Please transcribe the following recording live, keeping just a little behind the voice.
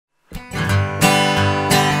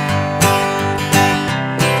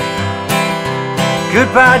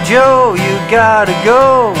Goodbye Joe, you gotta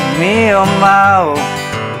go, me oh my oh.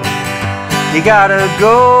 You gotta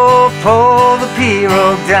go pull the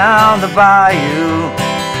pirogue down the bayou.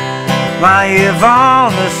 My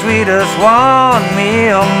Yvonne, the sweetest one,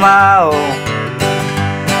 me oh my oh.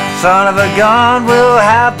 Son of a gun, we'll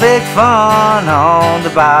have big fun on the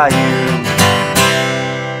bayou.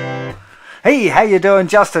 Hey, how you doing?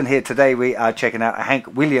 Justin here. Today we are checking out a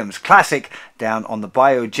Hank Williams classic, Down on the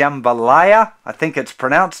Bayou, Jambalaya, I think it's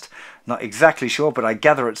pronounced. Not exactly sure, but I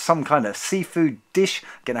gather it's some kind of seafood dish.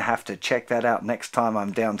 Gonna have to check that out next time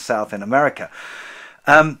I'm down south in America.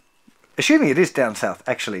 Assuming it is down south,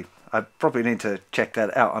 actually. I probably need to check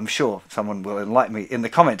that out. I'm sure someone will enlighten me in the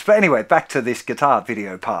comments. But anyway, back to this guitar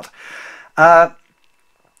video part.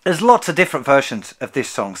 There's lots of different versions of this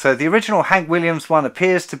song. So the original Hank Williams one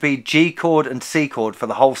appears to be G chord and C chord for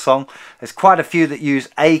the whole song. There's quite a few that use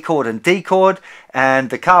A chord and D chord, and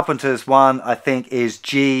the Carpenters one I think is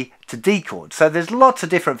G to D chord. So there's lots of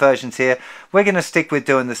different versions here. We're going to stick with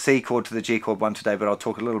doing the C chord to the G chord one today, but I'll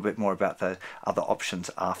talk a little bit more about the other options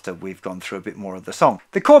after we've gone through a bit more of the song.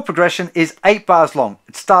 The chord progression is 8 bars long.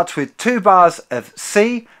 It starts with 2 bars of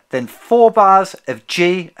C, then 4 bars of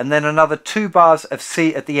G, and then another 2 bars of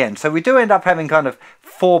C at the end. So we do end up having kind of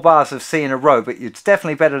 4 bars of C in a row, but it's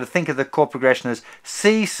definitely better to think of the chord progression as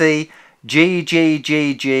C, C, G, G,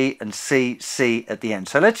 G, G, and C, C at the end.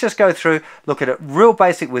 So let's just go through, look at it real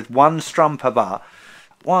basic with 1 strum per bar.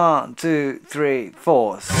 1, 2, 3,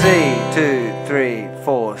 4, C, 2, 3,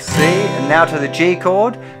 4, C, and now to the G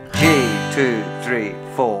chord, G, 2, 3,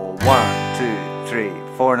 4, 1, 2, 3,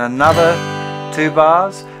 4, and another 2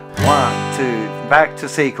 bars. 1, 2, back to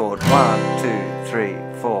C chord. 1, 2, 3,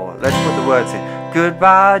 4. Let's put the words in.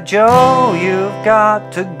 Goodbye Joe, you've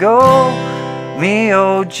got to go, me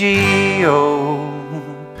oh G oh.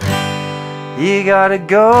 You gotta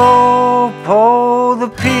go pull the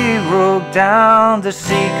pirogue down the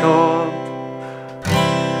C chord.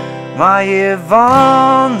 My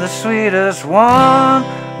Yvonne, the sweetest one,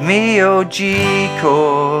 me oh G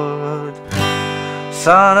chord.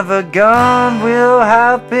 Son of a gun, we'll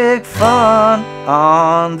have big fun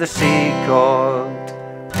on the C chord.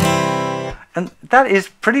 And that is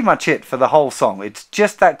pretty much it for the whole song. It's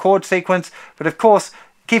just that chord sequence, but of course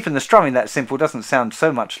keeping the strumming that simple doesn't sound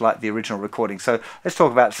so much like the original recording. So let's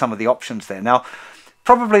talk about some of the options there. Now,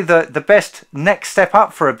 probably the best next step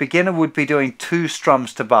up for a beginner would be doing 2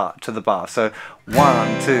 strums to the bar. So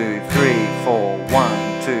 1, 2, 3, 4,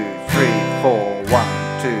 1, 2, 3, 4,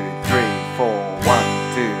 1, 2, 3, 4,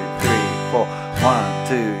 1, 2, 3, 4, 1,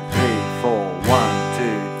 2, 3, 4, 1,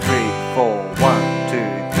 2, 3, 4, 1, 2,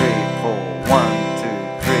 3, 4, 1, 2,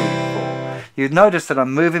 3, 4. You'd notice that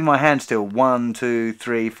I'm moving my hand still 1, 2,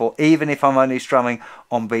 3, 4, even if I'm only strumming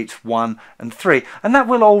on beats 1 and 3. And that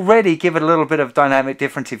will already give it a little bit of dynamic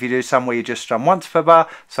difference if you do some where you just strum once per bar,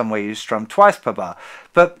 some where you strum twice per bar.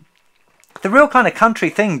 But the real kind of country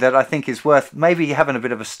thing that I think is worth maybe having a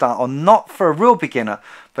bit of a start on, not for a real beginner,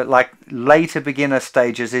 but like later beginner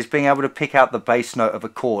stages, is being able to pick out the bass note of a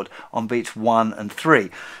chord on beats 1 and 3.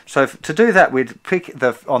 So to do that, we'd pick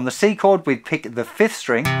on the C chord, we'd pick the 5th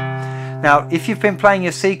string. Now, if you've been playing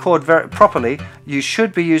your C chord properly, you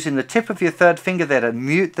should be using the tip of your 3rd finger there to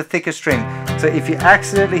mute the thicker string. So if you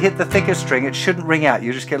accidentally hit the thicker string, it shouldn't ring out.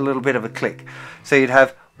 You just get a little bit of a click. So you'd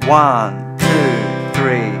have 1, 2,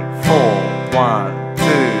 3, 4, 1, 2,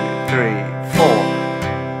 3,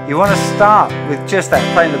 4. You want to start with just that,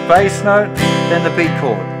 playing the bass note, then the beat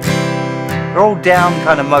chord. They're all down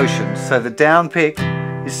kind of motions, so the down pick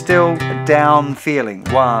is still a down feeling.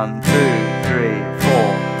 1, 2, 3,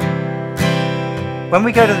 4. When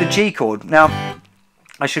we go to the G chord, now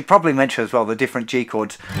I should probably mention as well the different G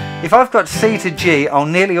chords. If I've got C to G, I'll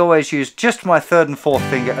nearly always use just my 3rd and 4th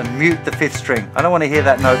finger and mute the 5th string. I don't want to hear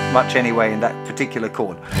that note much anyway in that particular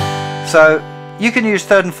chord. So you can use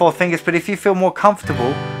 3rd and 4th fingers, but if you feel more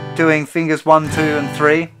comfortable doing fingers 1, 2 and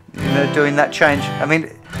 3, you know, doing that change. I mean,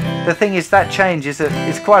 the thing is that change is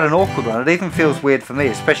quite an awkward one. It even feels weird for me,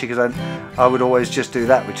 especially because I would always just do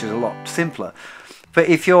that, which is a lot simpler. But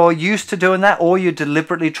if you're used to doing that, or you're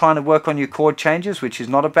deliberately trying to work on your chord changes, which is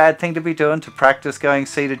not a bad thing to be doing, to practice going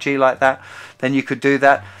C to G like that, then you could do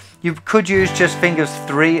that. You could use just fingers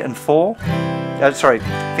 3 and 4.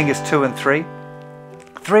 Fingers 2 and 3.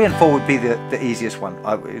 3 and 4 would be the easiest one.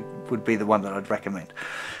 It would be the one that I'd recommend.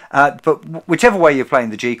 But whichever way you're playing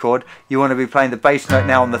the G chord, you want to be playing the bass note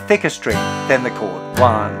now on the thicker string, then the chord.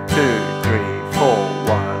 1, 2, 3, 4,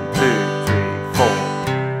 1, 2, 3, 4,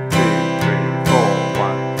 2, 3, 4,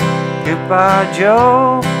 1. Goodbye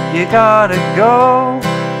Joe, you gotta go,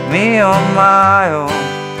 me on my own.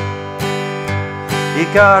 You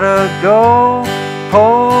gotta go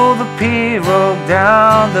pull the pirogue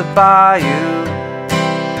down the bayou.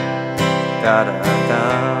 Da, da,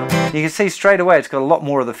 da. You can see straight away it's got a lot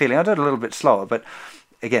more of the feeling. I do it a little bit slower, but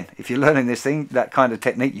again, if you're learning this thing, that kind of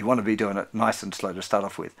technique, you want to be doing it nice and slow to start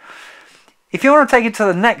off with. If you want to take it to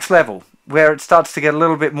the next level, where it starts to get a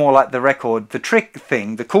little bit more like the record, the trick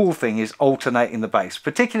thing, the cool thing is alternating the bass,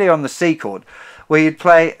 particularly on the C chord, where you'd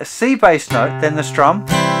play a C bass note, then the strum,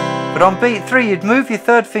 but on beat 3 you'd move your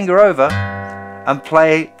third finger over and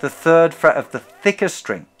play the 3rd fret of the thicker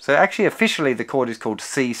string. So actually officially the chord is called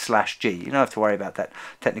C/G. You don't have to worry about that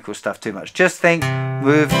technical stuff too much. Just think,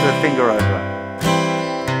 move the finger over.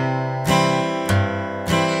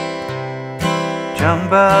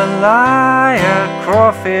 Jambalaya,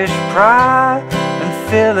 crawfish pie and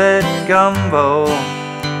fillet gumbo.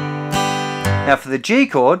 Now for the G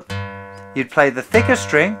chord, you'd play the thicker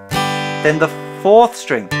string, then the 4th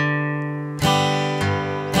string.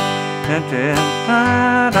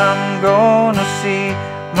 I'm gonna see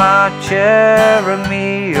my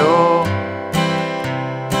Cheremio.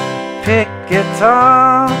 Pick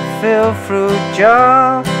guitar, fill fruit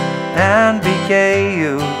jar, and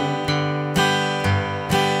BKU.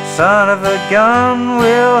 Son of a gun,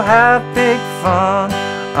 we'll have big fun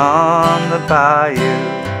on the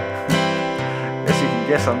bayou. As you can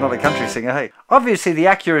guess, I'm not a country singer, hey. Obviously the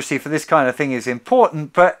accuracy for this kind of thing is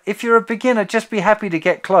important, but if you're a beginner, just be happy to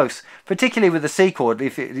get close, particularly with the C chord.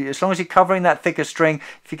 As long as you're covering that thicker string,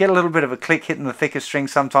 if you get a little bit of a click hitting the thicker string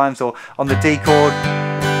sometimes, or on the D chord,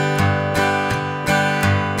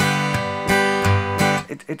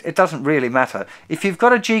 it doesn't really matter. If you've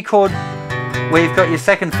got a G chord where you've got your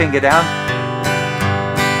 2nd finger down,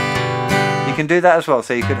 you can do that as well.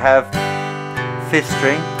 So you could have 5th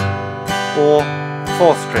string or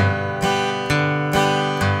 4th string.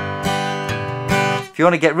 If you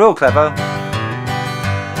want to get real clever,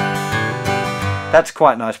 that's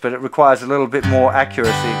quite nice, but it requires a little bit more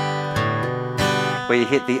accuracy, where you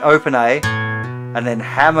hit the open A and then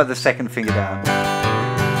hammer the 2nd finger down.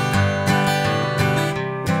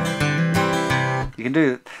 You can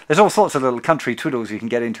do, there's all sorts of little country twiddles you can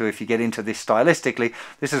get into if you get into this stylistically.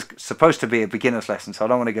 This is supposed to be a beginner's lesson, so I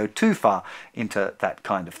don't want to go too far into that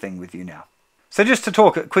kind of thing with you now. So just to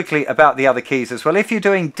talk quickly about the other keys as well. If you're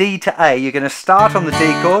doing D to A, you're going to start on the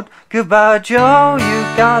D chord. Goodbye Joe, you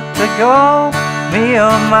got to go, me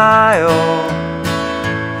oh my oh.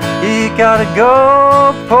 You gotta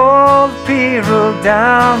go, pull the pirogue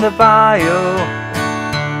down the bayou.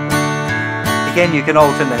 Again, you can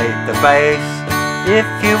alternate the bass if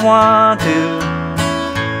you want to.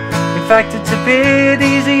 In fact, it's a bit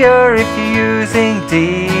easier if you're using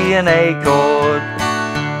D and A chord.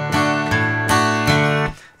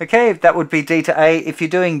 Okay, that would be D to A. If you're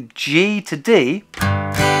doing G to D,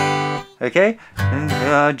 okay,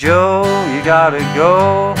 Joe, you gotta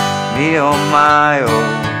go, me oh my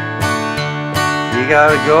oh. You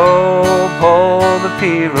gotta go, pull the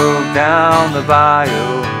pirogue down the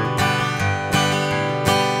bayou.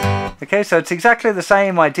 Okay, so it's exactly the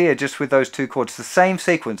same idea, just with those 2 chords. The same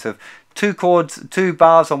sequence of 2 chords, 2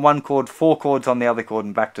 bars on one chord, 4 chords on the other chord,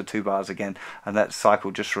 and back to 2 bars again. And that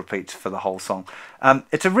cycle just repeats for the whole song.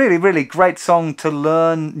 It's a really, really great song to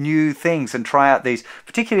learn new things and try out these,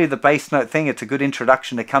 particularly the bass note thing. It's a good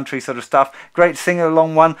introduction to country sort of stuff. Great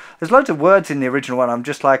sing-along one. There's loads of words in the original one. I'm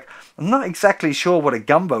just like, I'm not exactly sure what a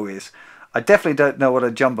gumbo is. I definitely don't know what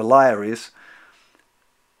a jambalaya is.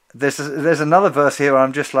 There's another verse here where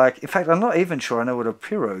I'm just like, in fact, I'm not even sure I know what a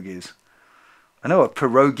pirogue is. I know a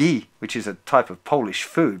pierogi, which is a type of Polish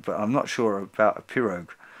food, but I'm not sure about a pirogue.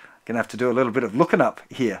 I'm going to have to do a little bit of looking up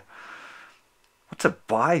here. What's a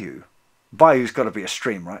bayou? Bayou's got to be a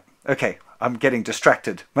stream, right? Okay, I'm getting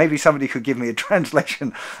distracted. Maybe somebody could give me a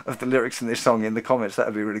translation of the lyrics in this song in the comments. That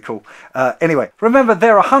would be really cool. Anyway, remember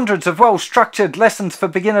there are hundreds of well-structured lessons for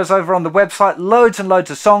beginners over on the website. Loads and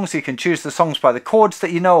loads of songs. You can choose the songs by the chords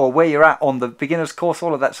that you know or where you're at on the beginner's course,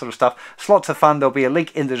 all of that sort of stuff. It's lots of fun. There'll be a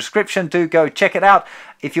link in the description. Do go check it out.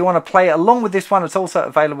 If you want to play along with this one, it's also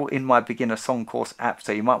available in my beginner song course app,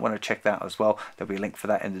 so you might want to check that as well. There'll be a link for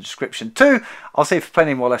that in the description too. I'll see you for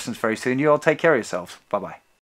plenty more lessons very soon. You all take care of yourselves. Bye-bye.